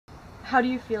How do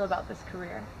you feel about this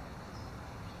career?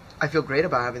 I feel great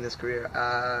about having this career.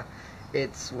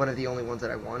 It's one of the only ones that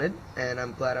I wanted, and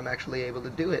I'm glad I'm actually able to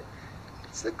do it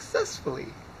successfully.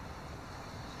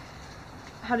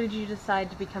 How did you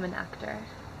decide to become an actor?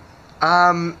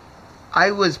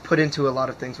 I was put into a lot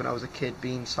of things when I was a kid,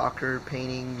 being soccer,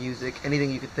 painting, music, anything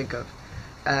you could think of.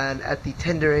 And at the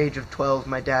tender age of 12,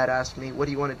 my dad asked me, what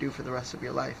do you want to do for the rest of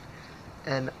your life?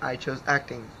 And I chose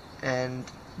acting. And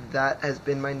that has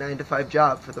been my 9-to-5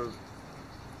 job for the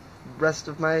rest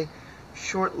of my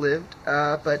short-lived,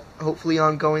 but hopefully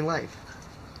ongoing life.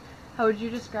 How would you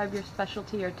describe your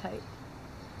specialty or type?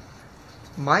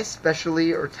 My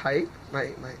specialty or type?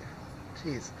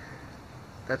 Jeez.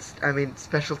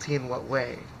 Specialty in what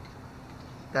way?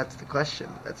 That's the question.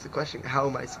 How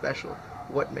am I special?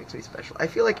 What makes me special? I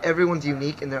feel like everyone's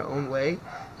unique in their own way,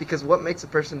 because what makes a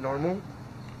person normal?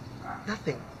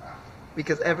 Nothing.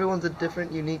 Because everyone's a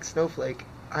different, unique snowflake.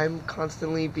 I'm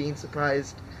constantly being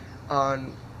surprised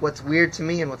on what's weird to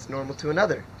me and what's normal to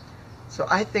another. So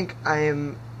I think I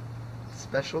am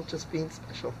special just being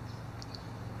special.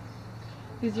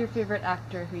 Who's your favorite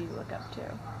actor who you look up to?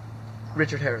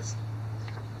 Richard Harris.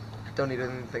 Don't need to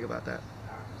even think about that.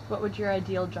 What would your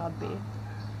ideal job be?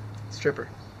 Stripper.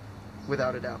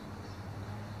 Without a doubt.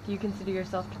 Do you consider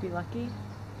yourself to be lucky?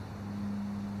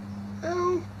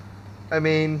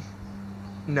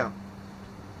 No.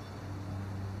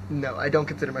 No, I don't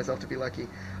consider myself to be lucky.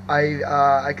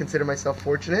 I consider myself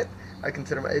fortunate.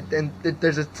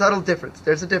 There's a subtle difference.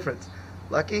 There's a difference.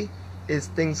 Lucky is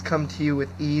things come to you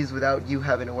with ease without you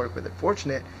having to work with it.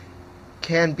 Fortunate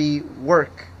can be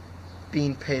work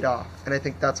being paid off, and I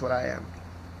think that's what I am.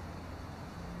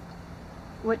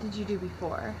 What did you do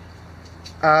before?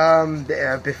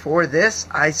 Before this,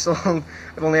 I've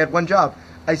only had one job.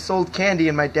 I sold candy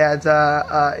in my dad's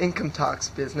income tax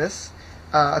business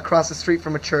across the street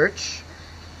from a church,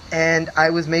 and I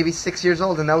was maybe 6 years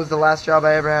old, and that was the last job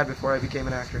I ever had before I became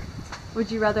an actor. Would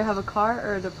you rather have a car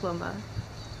or a diploma?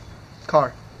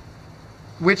 Car.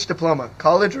 Which diploma?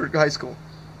 College or high school?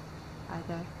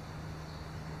 Either.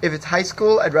 If it's high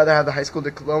school, I'd rather have the high school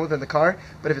diploma than the car,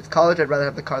 but if it's college, I'd rather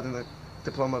have the car than the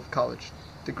diploma of college.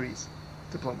 Degrees.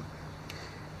 Diploma.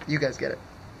 You guys get it.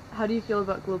 How do you feel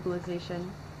about globalization?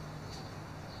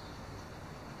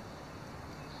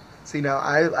 See, now,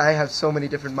 I have so many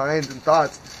different minds and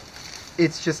thoughts.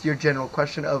 It's just your general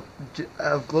question of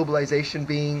globalization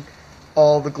being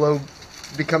all the globe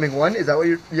becoming one. Is that what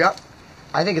you're... Yeah.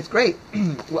 I think it's great.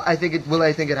 I think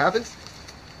it happens?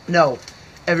 No.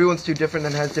 Everyone's too different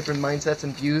and has different mindsets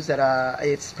and views that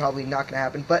it's probably not going to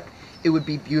happen. But it would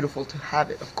be beautiful to have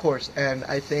it, of course. And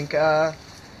I think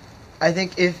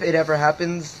if it ever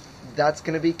happens, that's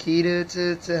going to be key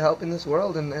to helping this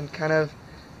world and kind of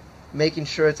making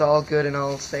sure it's all good and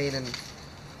all sane and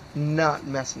not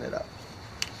messing it up.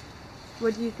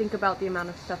 What do you think about the amount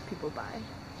of stuff people buy?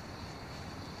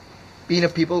 Being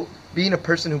a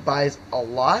person who buys a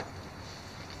lot,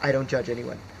 I don't judge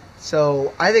anyone.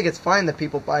 So I think it's fine that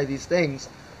people buy these things.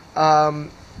 But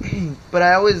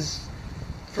I always,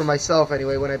 for myself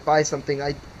anyway, when I buy something,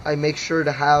 I make sure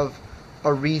to have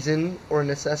a reason or a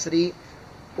necessity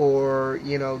or,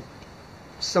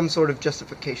 some sort of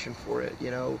justification for it.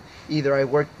 Either I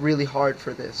worked really hard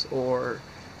for this, or,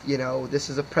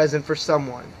 this is a present for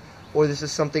someone, or this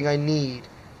is something I need.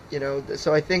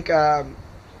 So I think if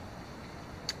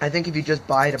you just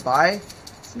buy to buy,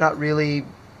 it's not really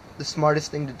the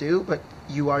smartest thing to do, but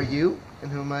you are you,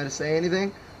 and who am I to say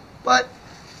anything? But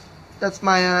that's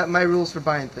my rules for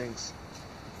buying things.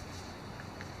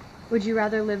 Would you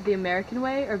rather live the American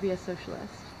way or be a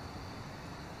socialist?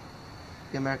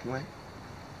 The American way?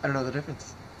 I don't know the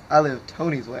difference. I live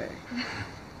Tony's way.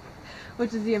 What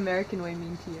does the American way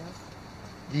mean to you?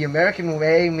 The American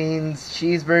way means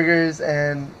cheeseburgers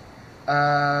and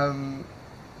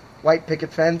white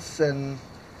picket fence and,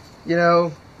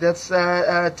 that's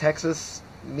Texas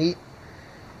meat.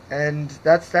 And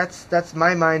that's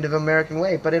my mind of American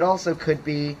way. But it also could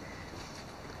be...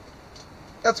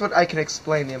 That's what I can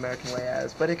explain the American way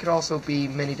as. But it could also be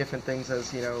many different things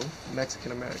as,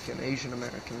 Mexican American, Asian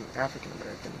American, African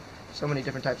American. So many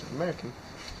different types of American.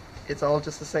 It's all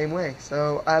just the same way.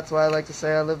 So that's why I like to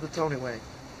say I live the Tony way.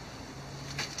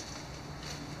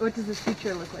 What does the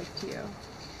future look like to you?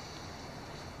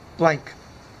 Blank.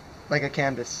 Like a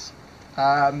canvas.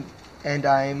 And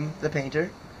I'm the painter.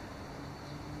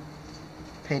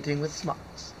 Painting with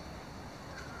smarts.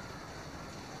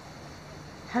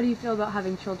 How do you feel about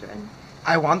having children?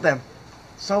 I want them.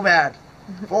 So bad.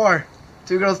 4.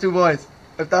 2 girls, 2 boys.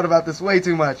 I've thought about this way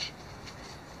too much.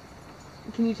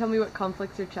 Can you tell me what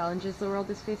conflicts or challenges the world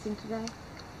is facing today?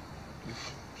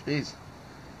 Jeez.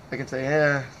 I can say,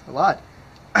 a lot.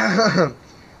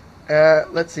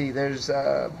 Let's see, there's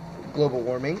global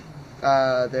warming.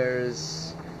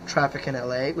 There's traffic in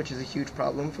LA, which is a huge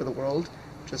problem for the world,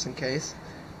 just in case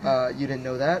you didn't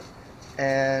know that.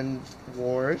 And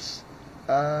wars,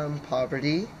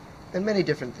 poverty, and many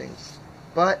different things.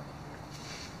 But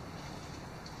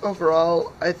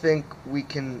overall, I think we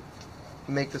can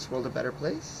make this world a better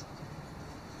place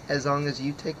as long as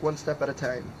you take one step at a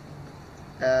time.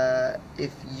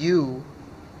 If you,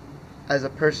 as a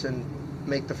person,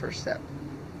 make the first step,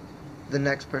 the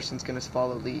next person's going to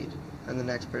follow lead, and the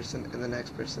next person, and the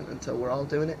next person, until we're all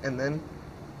doing it, and then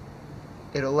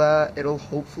it'll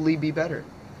hopefully be better.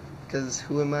 Because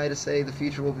who am I to say the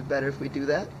future will be better if we do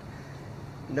that?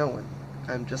 No one.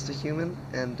 I'm just a human,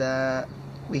 and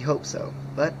we hope so,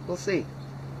 but we'll see.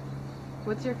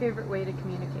 What's your favorite way to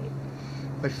communicate?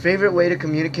 My favorite way to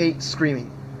communicate?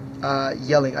 Screaming.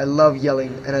 Yelling. I love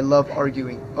yelling, and I love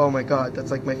arguing. Oh my god,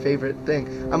 that's like my favorite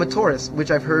thing. I'm a Taurus, which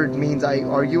I've heard means I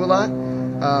argue a lot.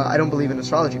 I don't believe in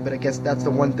astrology, but I guess that's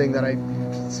the one thing that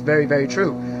it's very, very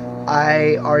true.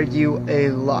 I argue a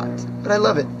lot, but I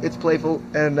love it. It's playful,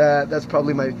 and that's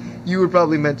probably you were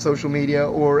probably meant social media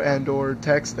or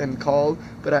text and call,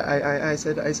 but I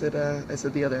said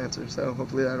the other answer, so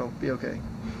hopefully that'll be okay.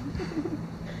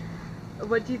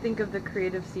 What do you think of the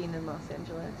creative scene in Los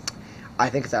Angeles? I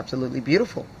think it's absolutely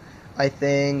beautiful. I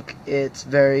think it's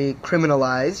very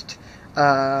criminalized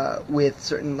with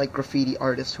certain like graffiti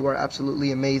artists who are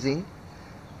absolutely amazing,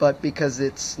 but because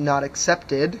it's not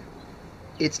accepted,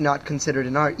 it's not considered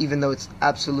an art, even though it's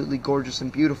absolutely gorgeous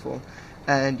and beautiful.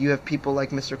 And you have people like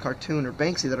Mr. Cartoon or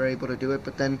Banksy that are able to do it,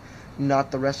 but then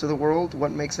not the rest of the world.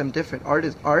 What makes them different? Art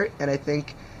is art, and I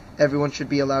think everyone should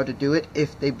be allowed to do it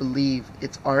if they believe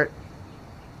it's art.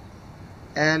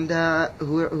 And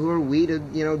who are we to,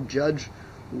 judge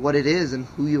what it is and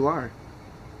who you are?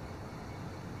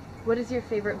 What is your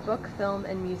favorite book, film,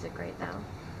 and music right now?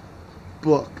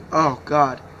 Book. Oh,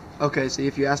 God. Okay, so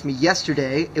if you asked me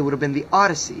yesterday, it would have been The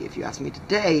Odyssey. If you asked me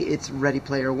today, it's Ready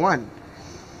Player One.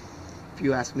 If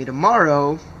you ask me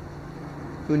tomorrow,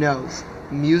 who knows?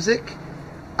 Music?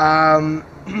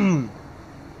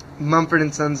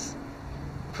 Mumford & Sons,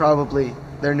 probably.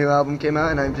 Their new album came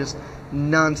out, and I'm just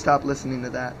non-stop listening to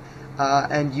that.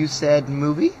 And you said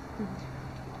movie?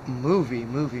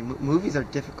 Movies are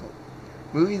difficult.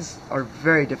 Movies are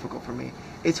very difficult for me.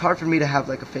 It's hard for me to have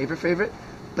like a favorite,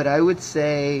 but I would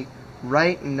say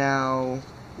right now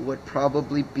would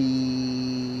probably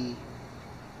be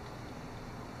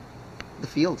The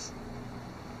Fields.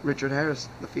 Richard Harris,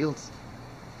 The Fields,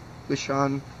 with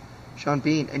Sean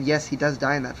Bean. And yes, he does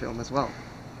die in that film as well.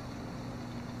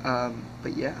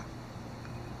 But yeah.